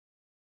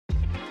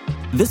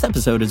This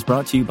episode is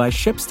brought to you by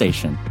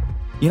ShipStation.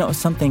 You know,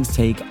 some things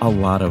take a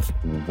lot of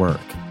work,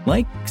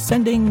 like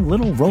sending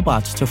little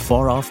robots to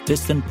far-off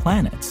distant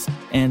planets.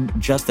 And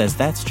just as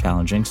that's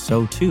challenging,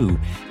 so too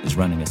is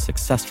running a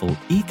successful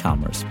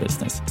e-commerce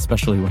business,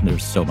 especially when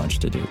there's so much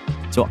to do.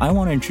 So I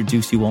want to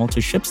introduce you all to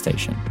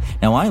ShipStation.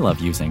 Now, I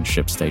love using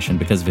ShipStation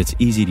because of its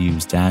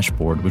easy-to-use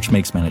dashboard, which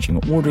makes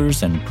managing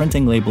orders and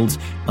printing labels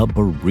a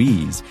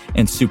breeze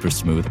and super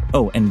smooth.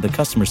 Oh, and the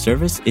customer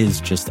service is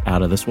just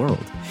out of this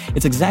world.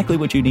 It's exactly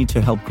what you need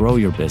to help grow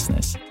your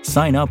business.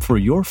 Sign up for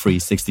your free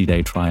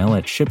 60-day trial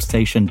at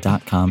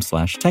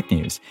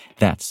shipstation.com/technews.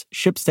 That's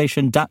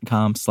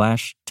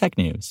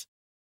shipstation.com/technews.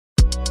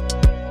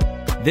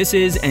 This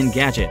is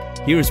Engadget.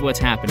 Here's what's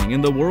happening in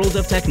the world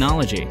of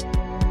technology.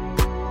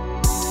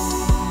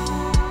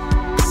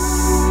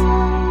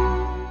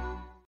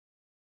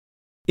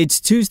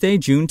 It's Tuesday,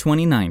 June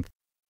 29th.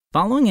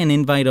 Following an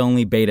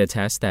invite-only beta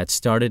test that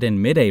started in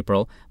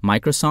mid-April,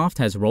 Microsoft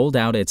has rolled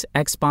out its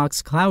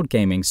Xbox cloud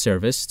gaming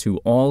service to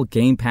all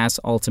Game Pass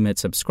Ultimate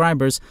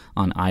subscribers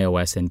on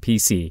iOS and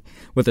PC.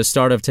 With the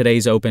start of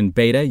today's open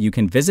beta, you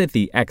can visit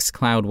the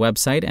xCloud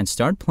website and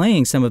start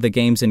playing some of the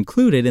games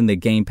included in the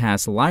Game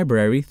Pass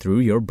library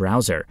through your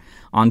browser.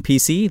 On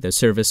PC, the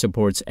service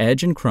supports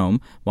Edge and Chrome,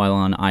 while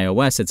on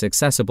iOS it's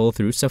accessible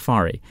through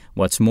Safari.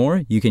 What's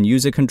more, you can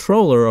use a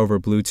controller over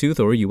Bluetooth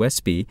or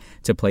USB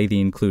to play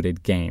the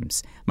included games.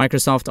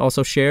 Microsoft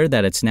also shared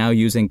that it's now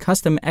using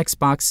custom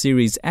Xbox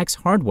Series X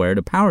hardware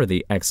to power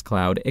the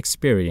xCloud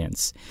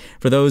experience.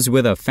 For those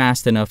with a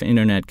fast enough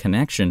internet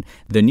connection,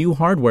 the new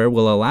hardware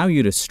will allow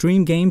you to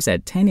stream games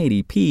at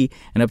 1080p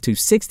and up to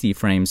 60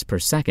 frames per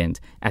second.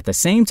 At the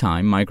same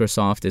time,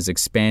 Microsoft is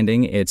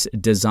expanding its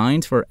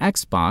Designed for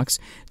Xbox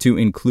to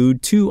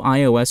include two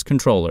iOS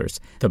controllers,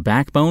 the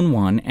Backbone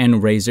One and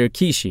Razer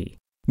Kishi.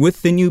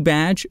 With the new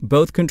badge,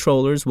 both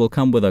controllers will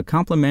come with a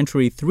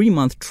complimentary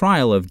 3-month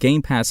trial of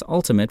Game Pass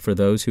Ultimate for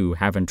those who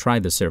haven't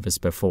tried the service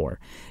before.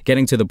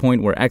 Getting to the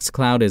point where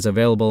xCloud is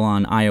available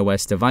on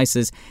iOS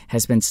devices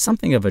has been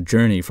something of a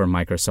journey for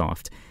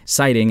Microsoft.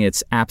 Citing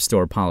its App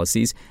Store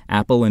policies,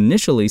 Apple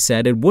initially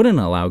said it wouldn't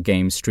allow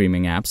game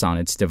streaming apps on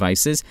its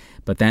devices,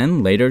 but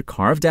then later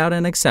carved out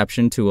an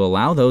exception to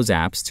allow those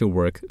apps to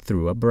work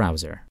through a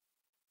browser.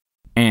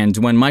 And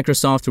when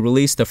Microsoft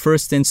released the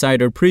first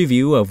insider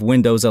preview of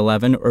Windows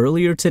 11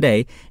 earlier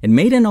today, it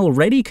made an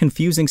already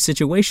confusing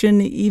situation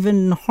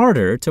even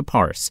harder to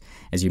parse.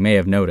 As you may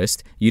have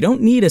noticed, you don't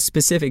need a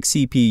specific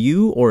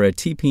CPU or a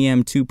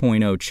TPM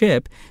 2.0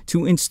 chip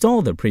to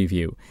install the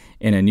preview.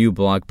 In a new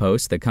blog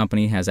post, the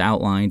company has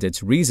outlined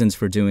its reasons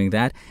for doing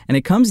that, and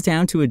it comes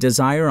down to a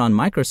desire on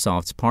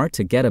Microsoft's part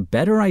to get a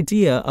better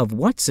idea of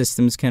what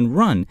systems can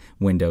run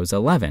Windows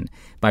 11.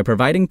 By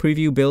providing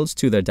preview builds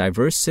to the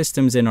diverse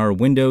systems in our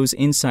Windows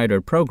Insider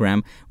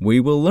program,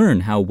 we will learn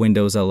how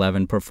Windows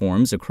 11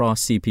 performs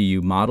across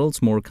CPU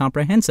models more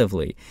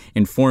comprehensively,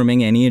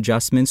 informing any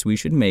adjustments we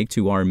should make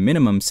to our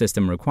minimum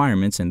system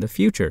requirements in the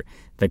future,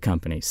 the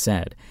company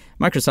said.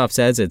 Microsoft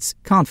says it's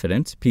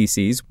confident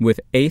PCs with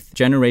 8th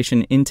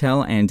generation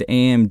Intel and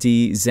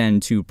AMD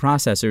Zen 2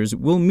 processors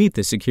will meet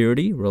the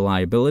security,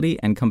 reliability,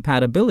 and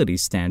compatibility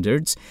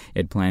standards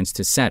it plans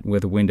to set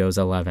with Windows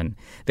 11.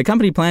 The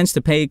company plans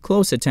to pay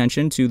close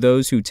attention to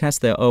those who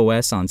test the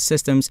OS on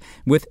systems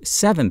with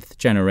 7th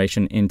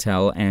generation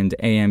Intel and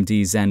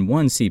AMD Zen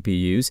 1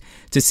 CPUs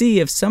to see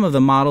if some of the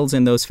models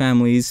in those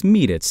families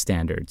meet its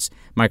standards.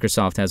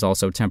 Microsoft has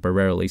also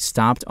temporarily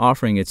stopped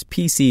offering its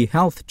PC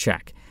Health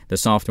Check. The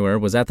software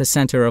was at the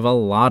center of a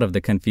lot of the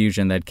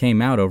confusion that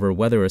came out over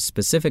whether a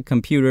specific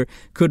computer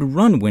could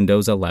run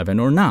Windows 11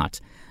 or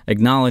not.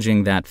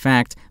 Acknowledging that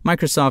fact,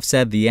 Microsoft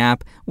said the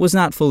app was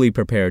not fully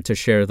prepared to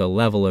share the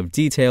level of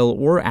detail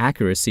or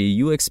accuracy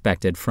you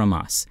expected from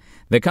us.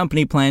 The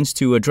company plans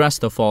to address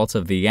the faults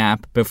of the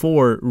app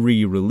before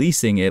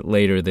re-releasing it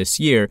later this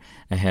year,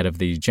 ahead of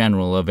the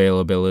general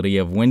availability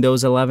of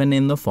Windows 11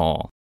 in the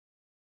fall.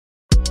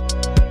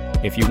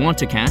 If you want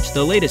to catch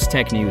the latest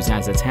tech news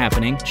as it's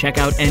happening, check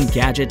out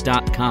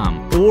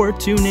Engadget.com or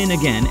tune in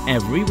again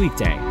every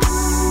weekday.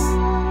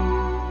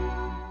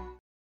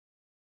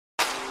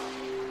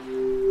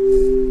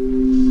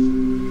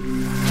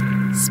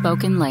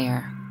 Spoken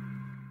Layer.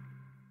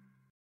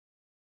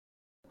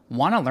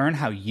 Want to learn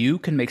how you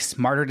can make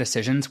smarter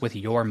decisions with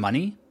your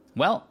money?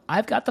 Well,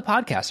 I've got the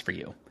podcast for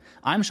you.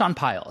 I'm Sean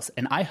Piles,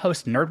 and I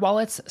host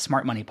NerdWallet's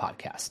Smart Money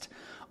Podcast.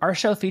 Our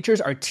show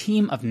features our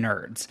team of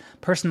nerds,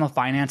 personal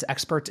finance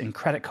experts in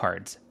credit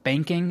cards,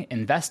 banking,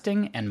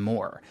 investing, and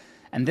more.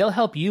 And they'll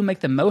help you make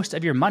the most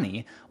of your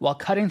money while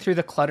cutting through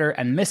the clutter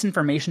and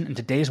misinformation in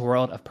today's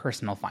world of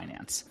personal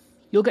finance.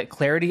 You'll get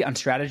clarity on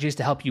strategies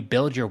to help you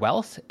build your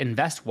wealth,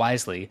 invest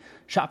wisely,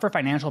 shop for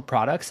financial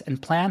products,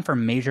 and plan for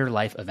major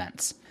life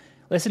events.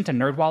 Listen to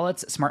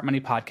NerdWallet's Smart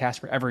Money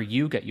Podcast wherever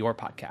you get your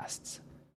podcasts.